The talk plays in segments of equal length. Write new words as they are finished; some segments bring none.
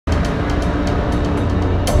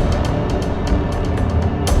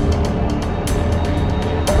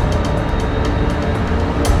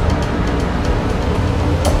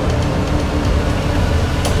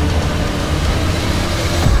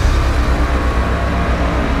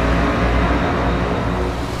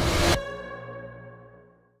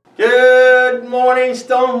morning,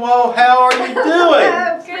 Stonewall. How are you doing?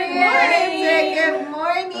 Good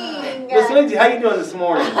morning. Miss Lindsay, how you doing this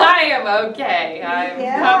morning? I am okay.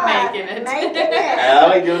 I'm making it.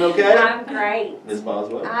 Allie, doing okay? I'm great. Miss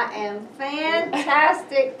Boswell? I am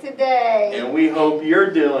fantastic today. And we hope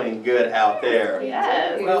you're doing good out there.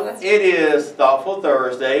 Yes. Well, it is Thoughtful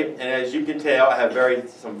Thursday, and as you can tell, I have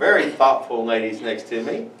some very thoughtful ladies next to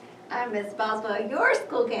me. I'm Miss Boswell, your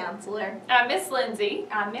school counselor. I'm Miss Lindsay.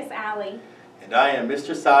 I'm Miss Allie. And I am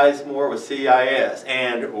Mr. Sizemore with CIS,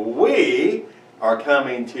 and we are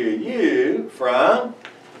coming to you from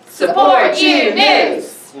Support You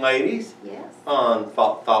News. Ladies, Yes. on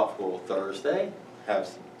Thoughtful Thursday, have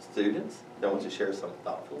some students that want to share some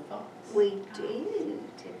thoughtful thoughts. We do.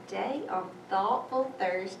 Today on Thoughtful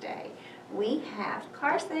Thursday, we have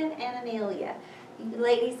Carson and Amelia. You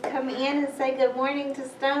ladies come in and say good morning to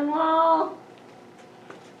Stonewall.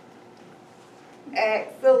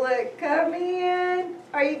 Excellent. Come in.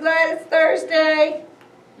 Are you glad it's Thursday?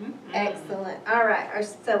 Excellent. All right.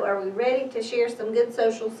 So are we ready to share some good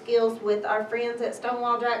social skills with our friends at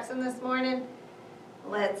Stonewall Jackson this morning?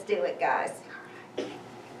 Let's do it, guys.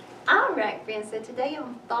 All right, friends. So today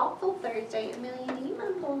on Thoughtful Thursday, Amelia, do you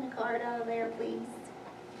mind pulling the card out of there, please?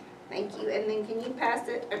 Thank you. And then can you pass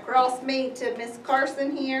it across me to Miss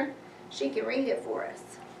Carson here? She can read it for us.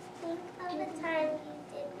 Think of the time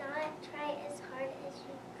you did not try as hard as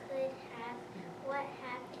you could have. What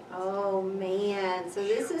happened? Oh man, so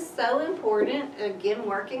this is so important. Again,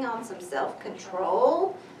 working on some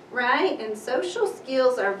self-control, right? And social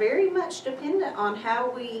skills are very much dependent on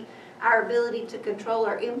how our ability to control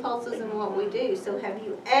our impulses and what we do. So have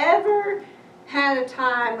you ever had a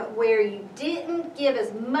time where you didn't give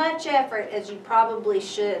as much effort as you probably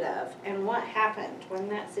should have? And what happened when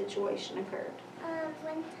that situation occurred?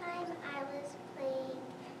 One time I was playing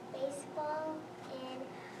baseball and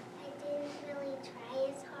I didn't really try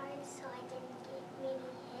as hard, so I didn't get many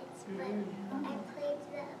hits. But I played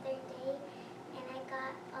the other day and I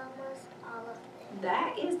got almost all of them.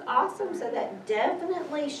 That is awesome. So that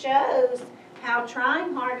definitely shows how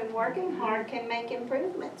trying hard and working hard can make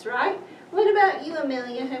improvements, right? What about you,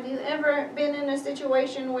 Amelia? Have you ever been in a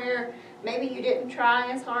situation where maybe you didn't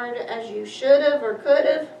try as hard as you should have or could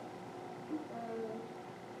have?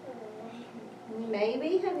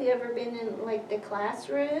 Maybe. Have you ever been in like the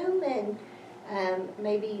classroom and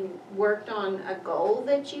maybe you worked on a goal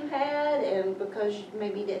that you had, and because you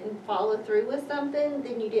maybe didn't follow through with something,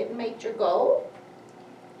 then you didn't make your goal?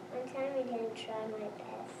 One time I didn't try my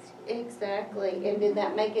best. Exactly. And did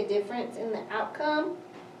that make a difference in the outcome?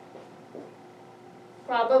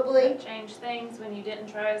 Probably. Change things when you didn't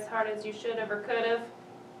try as hard as you should have or could have.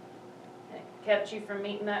 It kept you from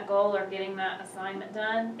meeting that goal or getting that assignment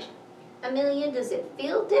done. Amelia, does it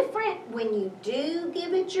feel different when you do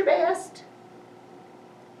give it your best?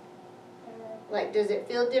 Like, does it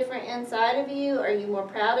feel different inside of you? Are you more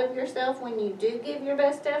proud of yourself when you do give your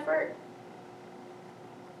best effort?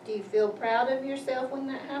 Do you feel proud of yourself when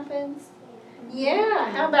that happens?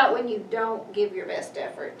 Yeah. How about when you don't give your best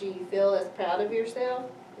effort? Do you feel as proud of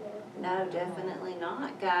yourself? No, definitely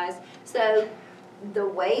not, guys. So the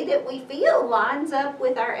way that we feel lines up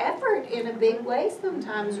with our effort in a big way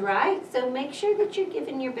sometimes, right? So make sure that you're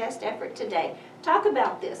giving your best effort today. Talk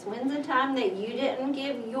about this. When's the time that you didn't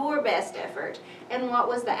give your best effort? And what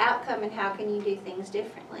was the outcome, and how can you do things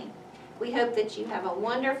differently? We hope that you have a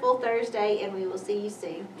wonderful Thursday, and we will see you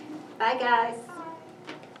soon. Bye, guys.